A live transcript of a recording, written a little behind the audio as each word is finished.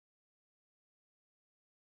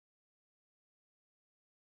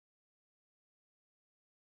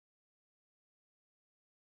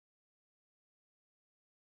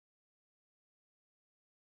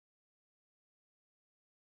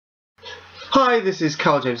Hi, this is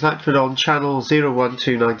Karl-James Langford on channel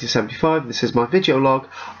 0129075. This is my video log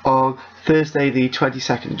on Thursday the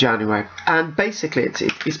 22nd of January, and basically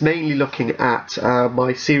it's mainly looking at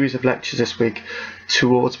my series of lectures this week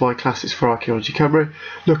towards my classes for Archaeology Cymru,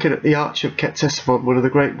 looking at the Arch of Ctesiphon, one of the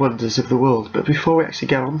great wonders of the world. But before we actually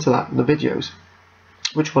get on to that in the videos,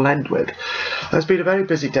 which we'll end with, it's been a very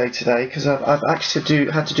busy day today because I've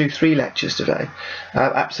actually had to do 3 lectures today.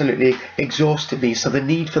 Absolutely exhausted me, so the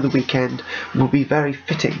need for the weekend will be very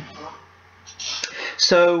fitting.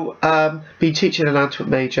 So, been teaching a Langford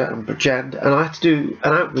major and Bridgend, and I had to do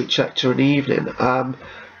an outreach lecture in the evening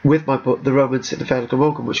with my book, The Romans in the Vedic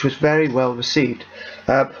Amalgam, which was very well received.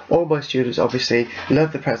 All my students obviously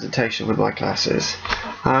loved the presentation with my classes,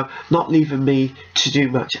 not leaving me to do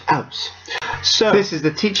much else. So this is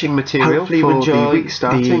the teaching material for the week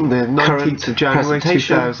starting the 19th of January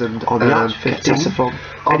 2000 on the Arch 15.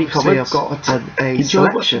 Any comments? I've got a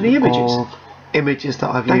selection of images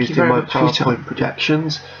that I've used in my PowerPoint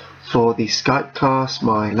projections for the Skype class,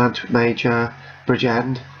 my Langford major,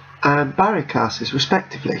 Bridgend and Barry classes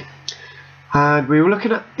respectively. And we were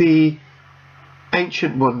looking at the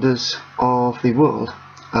ancient wonders of the world,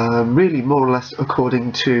 really more or less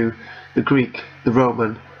according to the Greek, the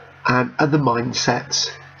Roman and other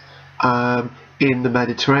mindsets in the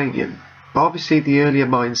Mediterranean. But obviously the earlier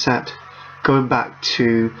mindset going back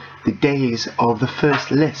to the days of the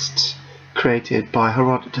first lists created by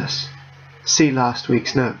Herodotus. See last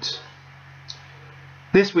week's notes.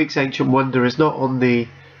 This week's ancient wonder is not on the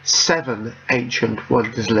 7 ancient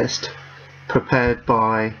wonders list prepared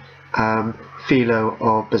by Philo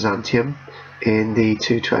of Byzantium in the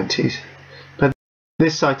 220s, but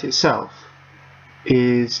this site itself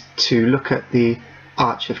is to look at the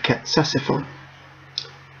Arch of Ctesiphon.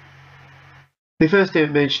 The first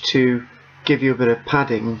image, to give you a bit of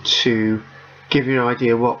padding to give you an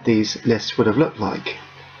idea what these lists would have looked like.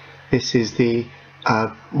 This is the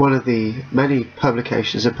one of the many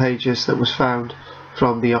publications and pages that was found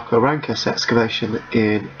from the Okorankos excavation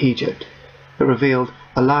in Egypt. It revealed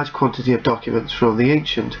a large quantity of documents from the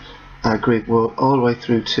ancient Greek world all the way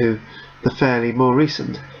through to the fairly more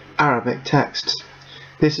recent Arabic texts.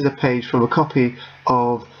 This is a page from a copy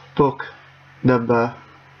of book number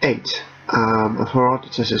 8 of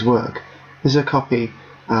Herodotus' work. This is a copy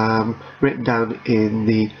written down in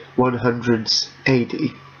the 100s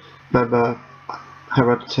AD. Remember,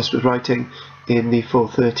 Herodotus was writing in the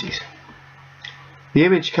 430s. The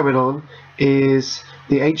image coming on is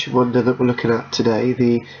the ancient wonder that we're looking at today,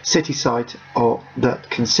 the city site that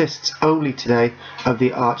consists only today of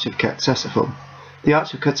the Arch of Ctesiphon. The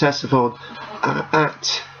Arch of Ctesiphon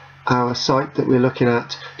at our site that we're looking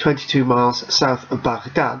at, 22 miles south of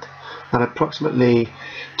Baghdad and approximately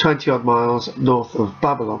 20 odd miles north of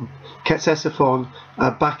Babylon. Ctesiphon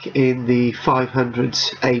back in the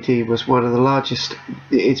 500s AD was one of the largest,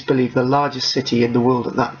 it's believed the largest city in the world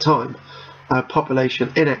at that time.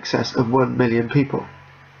 Population in excess of 1 million people.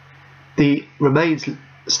 The remains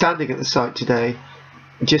standing at the site today,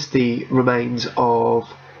 just the remains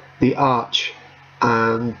of the arch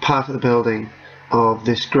and part of the building of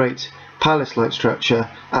this great palace-like structure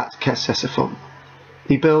at Ctesiphon.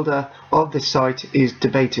 The builder of this site is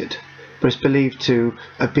debated, but it's believed to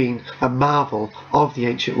have been a marvel of the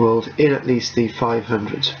ancient world in at least the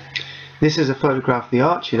 500s. This is a photograph of the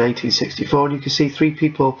arch in 1864, and you can see 3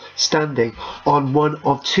 people standing on one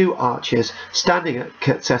of 2 arches standing at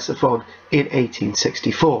Ctesiphon in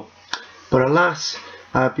 1864. But alas,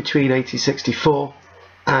 between 1864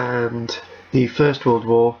 and the First World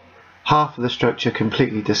War, half of the structure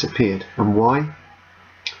completely disappeared. And why?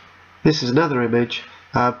 This is another image,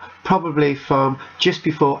 probably from just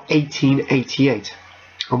before 1888.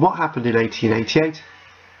 And what happened in 1888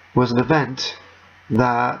 was an event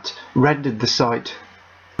that rendered the site,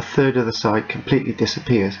 a third of the site completely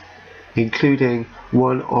disappeared, including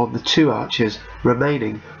one of the 2 arches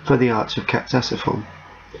remaining for the Arch of Ctesiphon.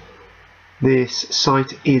 This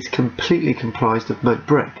site is completely comprised of mud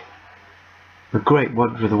brick, a great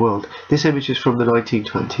wonder of the world. This image is from the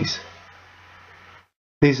 1920s.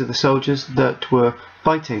 These are the soldiers that were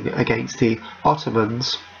fighting against the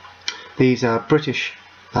Ottomans. These are British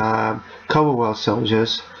Commonwealth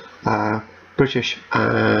soldiers, British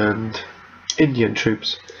and Indian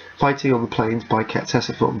troops fighting on the plains by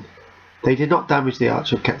Ctesiphon. They did not damage the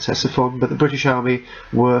Arch of Ctesiphon, but the British army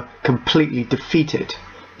were completely defeated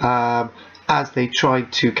as they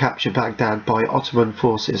tried to capture Baghdad by Ottoman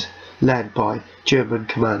forces led by German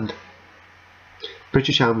command.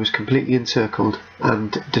 British army was completely encircled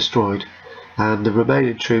and destroyed, and the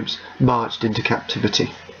remaining troops marched into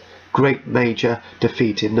captivity. Great major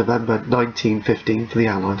defeat in November 1915 for the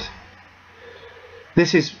Allies.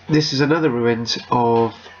 This is another ruins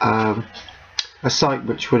of a site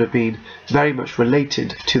which would have been very much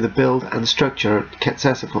related to the build and structure at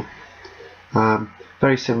Ctesiphon.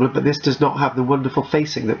 Very similar, but this does not have the wonderful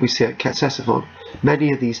facing that we see at Ctesiphon.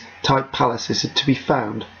 Many of these type palaces are to be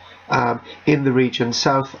found in the region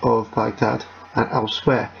south of Baghdad and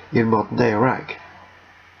elsewhere in modern day Iraq.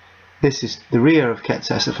 This is the rear of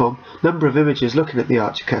Ctesiphon. Number of images looking at the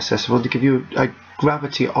Arch of Ctesiphon to give you a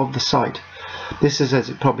gravity of the site. This is as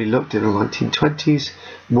it probably looked in the 1920s,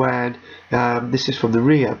 when this is from the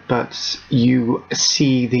rear, but you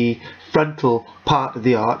see the frontal part of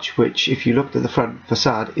the arch, which if you looked at the front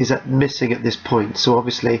facade is missing at this point. So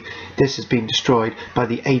obviously this has been destroyed by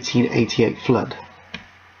the 1888 flood.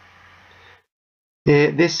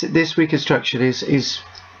 This reconstruction is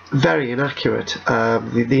very inaccurate.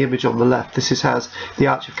 The image on the left, this is as the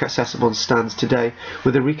Arch of Ctesiphon stands today,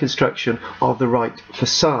 with a reconstruction of the right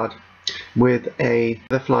facade with a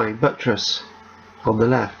flying buttress on the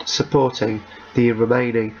left supporting the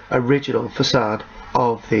remaining original facade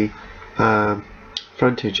of the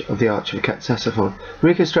frontage of the Arch of Ctesiphon.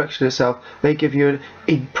 Reconstruction itself may give you an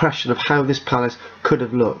impression of how this palace could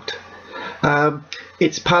have looked.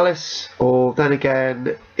 Its palace, or then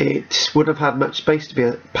again, it wouldn't have had much space to be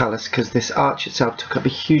a palace because this arch itself took up a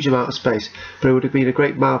huge amount of space, but it would have been a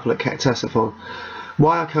great marvel at Ctesiphon.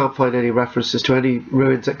 Why I can't find any references to any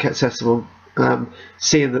ruins at Ctesiphon,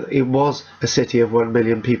 seeing that it was a city of 1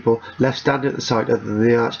 million people left standing at the site other than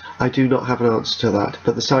the arch, I do not have an answer to that,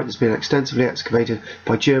 but the site has been extensively excavated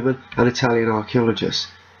by German and Italian archaeologists.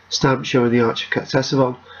 Stamps showing the Arch of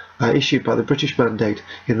Ctesiphon, issued by the British Mandate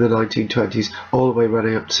in the 1920s, all the way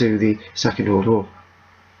running up to the Second World War.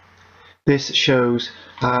 This shows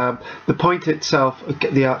the point itself.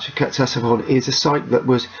 The Arch of Ctesiphon is a site that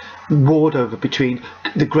was warred over between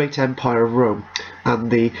the great empire of Rome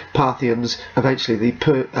and the Parthians, eventually the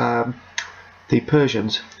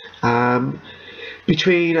Persians,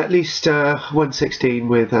 between at least 116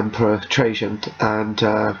 with Emperor Trajan and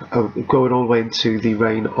going all the way into the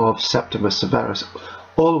reign of Septimus Severus,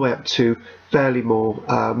 all the way up to fairly more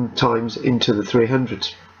times into the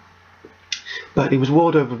 300s. But it was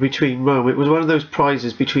warred over between Rome. It was one of those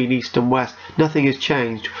prizes between East and West. Nothing has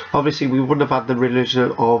changed. Obviously we wouldn't have had the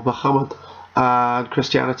religion of Muhammad and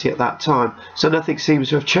Christianity at that time, so nothing seems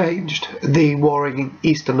to have changed. The warring in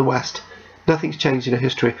East and the West, nothing's changed in our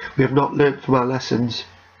history. We have not learnt from our lessons.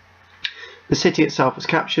 The city itself was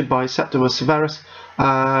captured by Septimus Severus,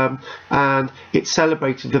 and it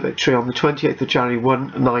celebrated the victory on the 28th of January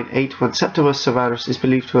 198, when Septimus Severus is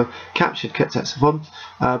believed to have captured Ctesiphon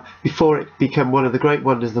before it became one of the great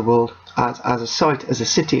wonders of the world as a site, as a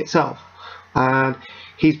city itself. And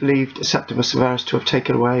he's believed, Septimus Severus, to have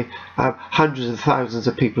taken away hundreds of thousands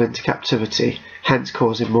of people into captivity, hence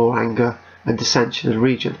causing more anger and dissension in the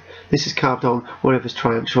region. This is carved on one of his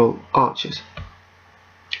triumphal arches.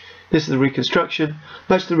 This is the reconstruction,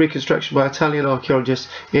 much of the reconstruction by Italian archaeologists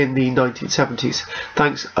in the 1970s,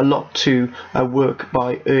 thanks a lot to work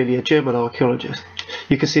by earlier German archaeologists.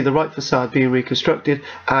 You can see the right facade being reconstructed,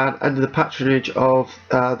 and under the patronage of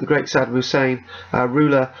the great Saddam Hussein,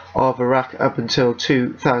 ruler of Iraq up until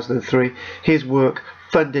 2003, his work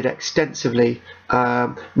funded extensively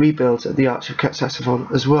rebuilds at the Arch of Ctesiphon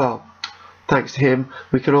as well. Thanks to him,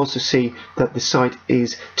 we can also see that the site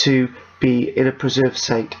is to be in a preserved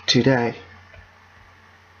state today.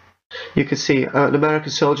 You can see an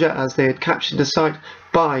American soldier as they had captured the site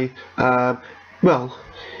by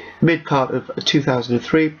mid part of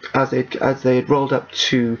 2003, as they had rolled up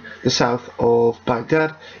to the south of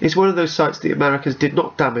Baghdad. It's one of those sites the Americans did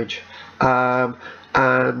not damage, and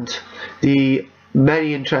the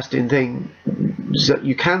many interesting things that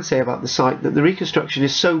you can say about the site, that the reconstruction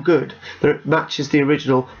is so good that it matches the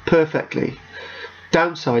original perfectly.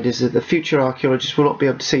 Downside is that the future archaeologists will not be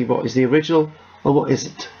able to see what is the original and what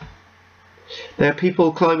isn't. There are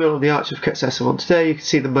people climbing on the Arch of Ctesiphon today. You can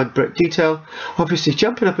see the mud brick detail. Obviously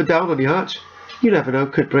jumping up and down on the arch, you never know,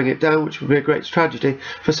 could bring it down, which would be a great tragedy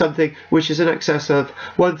for something which is in excess of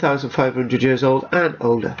 1,500 years old and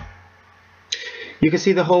older. You can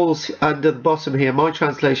see the holes under the bottom here. My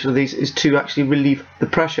translation of these is to actually relieve the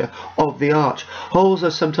pressure of the arch. Holes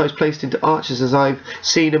are sometimes placed into arches, as I've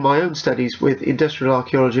seen in my own studies with industrial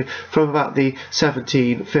archaeology from about the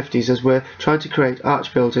 1750s, as we're trying to create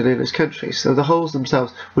arch building in this country. So the holes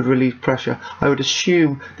themselves would relieve pressure. I would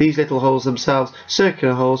assume these little holes themselves,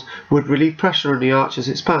 circular holes, would relieve pressure on the arch as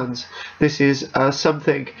it spans. This is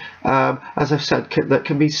something, as I've said, that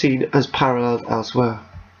can be seen as paralleled elsewhere.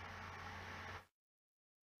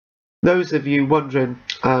 Those of you wondering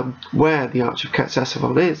where the Arch of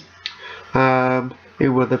Ctesiphon is,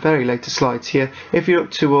 in one of the very latest slides here. If you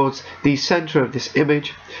look towards the center of this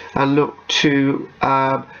image and look to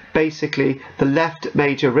basically the left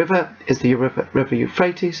major river is the river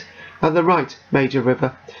Euphrates, and the right major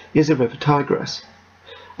river is the river Tigris.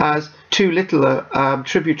 As two little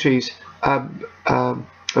tributaries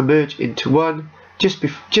emerge into one, just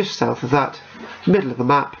south of that, middle of the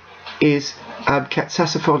map, is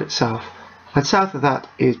Ctesiphon itself, and south of that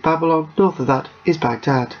is Babylon, north of that is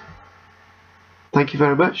Baghdad. Thank you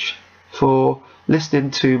very much for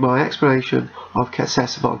listening to my explanation of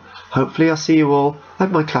Ctesiphon. Hopefully I'll see you all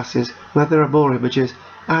at my classes where there are more images,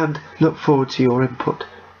 and look forward to your input.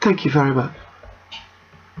 Thank you very much.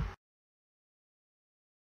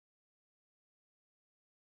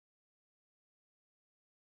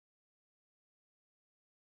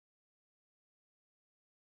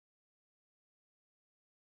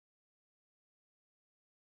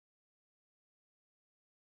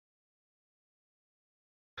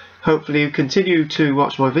 Hopefully you continue to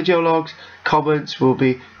watch my video logs. Comments will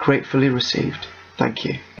be gratefully received. Thank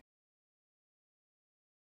you.